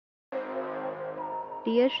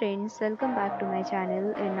Dear friends, welcome back to my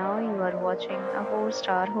channel and now you are watching a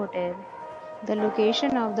 4-star hotel. The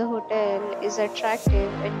location of the hotel is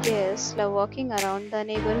attractive and guests love walking around the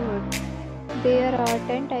neighborhood. There are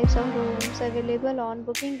 10 types of rooms available on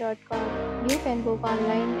booking.com. You can book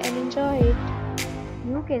online and enjoy it.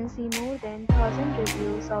 You can see more than 1000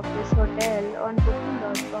 reviews of this hotel on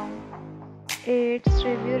booking.com. Its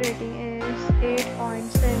review rating is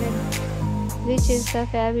 8.7, which is the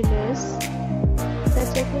fabulous. The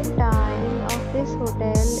check-in time of this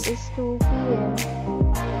hotel is 2 p.m.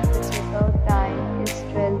 The check-out time is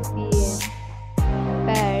 12 p.m.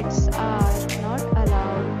 Pets are not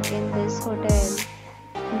allowed in this hotel.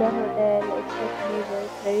 The hotel accepts major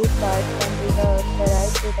credit cards and reserves the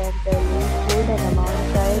right to temporarily hold an amount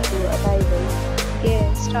prior to arrival.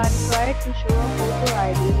 Guests are required to show a photo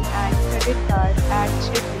ID and credit card at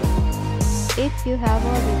check-in. If you have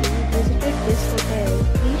already visited this hotel,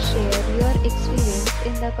 please share your experience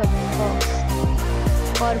in the comment box.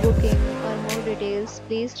 For booking or more details,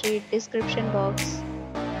 please read description box.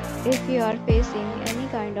 If you are facing any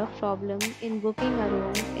kind of problem in booking a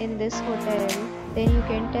room in this hotel, then you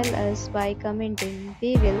can tell us by commenting.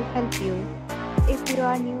 We will help you. If you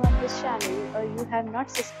are new on this channel or you have not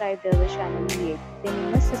subscribed our channel yet, then you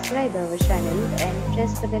must subscribe our channel and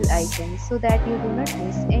press the bell icon so that you do not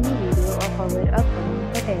miss any video of our upcoming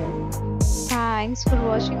hotel. Thanks for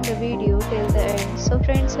watching the video till the end. So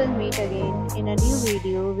friends, will meet again in a new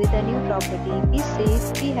video with a new property. Be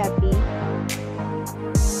safe, be happy.